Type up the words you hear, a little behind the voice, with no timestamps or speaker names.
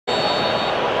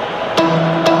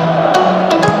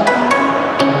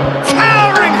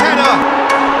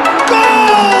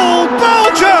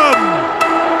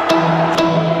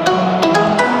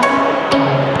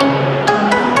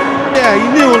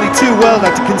well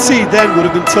that to concede then would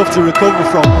have been tough to recover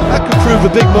from. That could prove a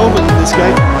big moment in this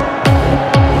game.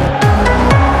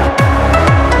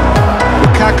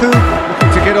 Lukaku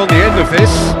looking to get on the end of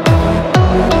this.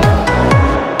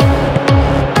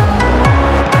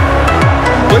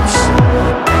 Woods.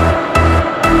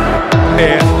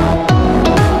 Here.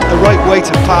 The right way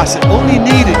to pass it, only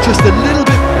needed just a little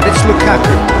bit. And it's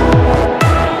Lukaku.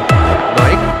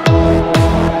 Mike.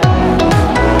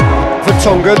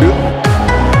 Vertonghen.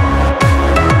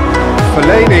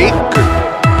 Fellaini.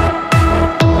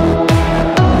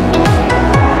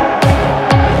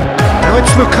 Now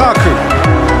it's Lukaku.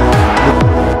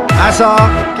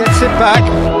 Hazard gets it back.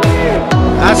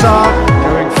 Hazard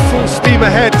going full steam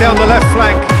ahead down the left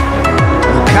flank.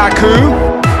 Lukaku.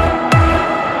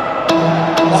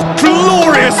 Oh,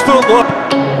 glorious footwork.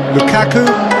 Lukaku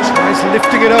tries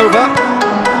lifting it over.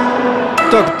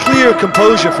 Doug, clear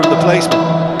composure from the placement.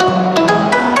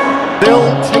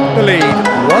 They'll take the lead,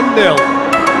 1-0.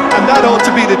 And that ought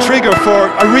to be the trigger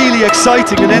for a really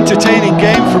exciting and entertaining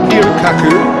game from here.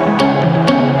 Lukaku.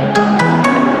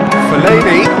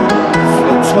 Fellaini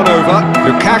floats one over.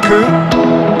 Lukaku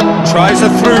tries a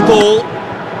through ball.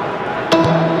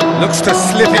 Looks to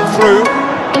slip it through.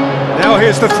 Now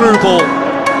here's the through ball.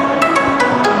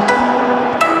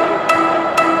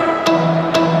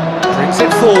 Brings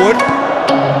it forward.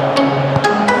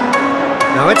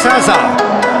 Now it's Hazard.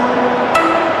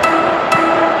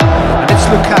 And it's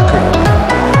Lukaku.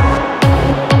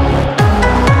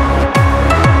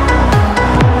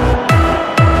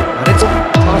 And it's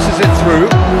passes it through.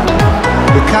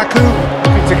 Lukaku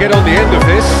looking to get on the end of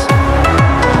this.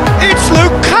 It's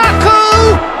Lukaku!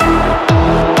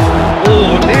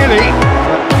 Oh, nearly,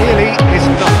 but nearly is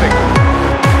nothing.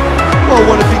 Well,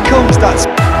 when it becomes that...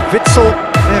 Witsel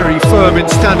very firm in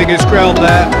standing his ground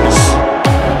there.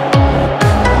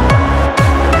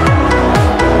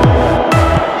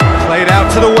 Played out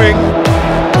to the wing.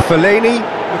 Fellaini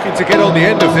looking to get on the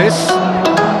end of this.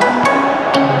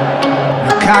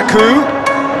 Lukaku.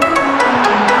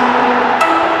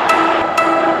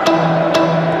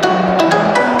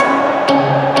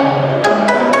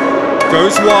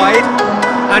 Goes wide,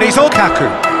 and he's on Lukaku.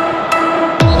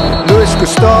 Luis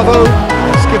Gustavo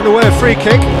has given away a free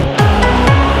kick.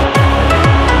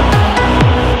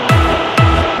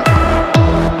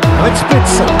 Now it's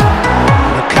Witsel.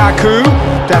 Lukaku,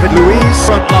 David Luiz,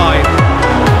 front line.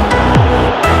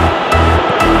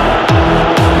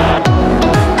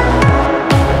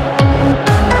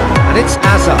 And it's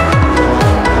Hazard.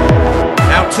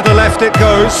 Out to the left it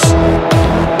goes.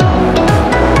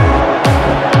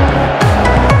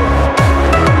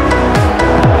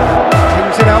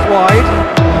 It out wide.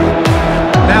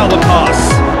 Now the pass.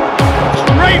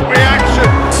 Great reaction.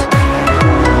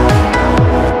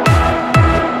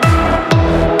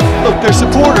 Look, their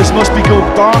supporters must be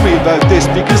going balmy about this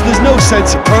because there's no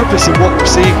sense of purpose in what we're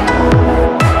seeing.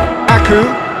 Lukaku.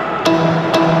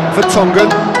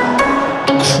 Vertonghen.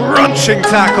 Crunching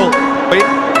tackle.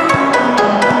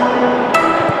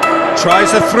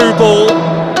 Tries a through ball.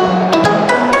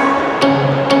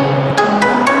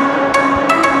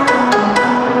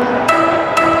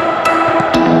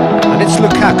 It's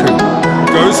Lukaku.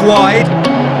 Goes wide.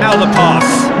 Now the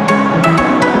pass.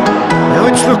 Now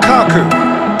it's Lukaku.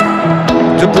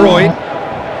 De Bruyne.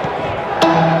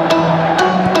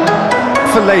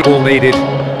 Fellaini ball needed.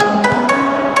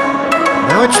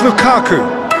 Now it's Lukaku.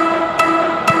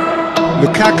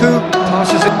 Lukaku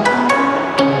passes it.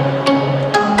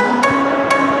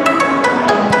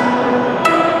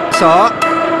 Sarr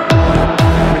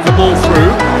with the ball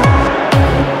through.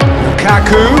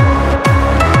 Lukaku.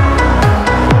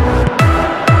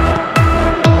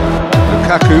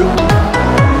 Lukaku.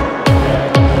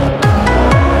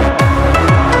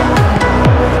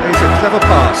 He's a clever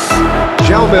pass.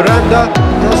 João Miranda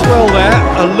does well there,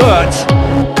 alert.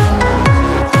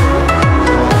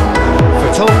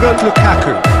 Vertonghen,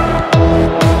 Lukaku.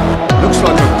 Looks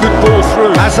like a good ball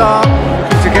through. Hazard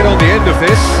looking to get on the end of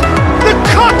this.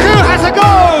 Lukaku has a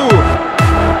go!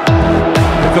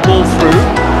 With the ball through.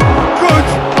 Good!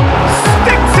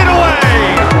 Sticks it away!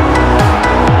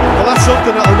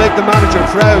 Something that'll make the manager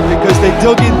proud because they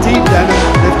dug in deep then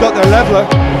and they've got their leveller.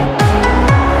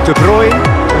 De Bruyne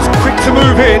was quick to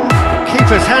move in.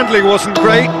 Keeper's handling wasn't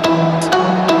great.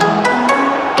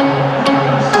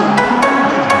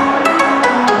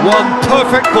 One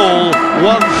perfect ball,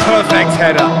 one perfect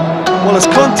header. Well, as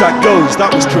contact goes, that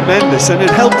was tremendous and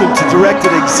it helped him to direct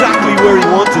it exactly where he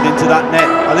wanted into that net.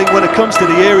 I think when it comes to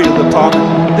the aerial department,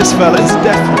 this fella is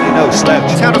definitely no slouch.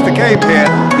 He's out of the game here.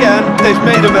 Yeah, and they've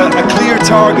made him a clear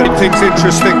target. Things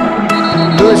interesting.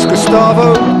 Luis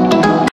Gustavo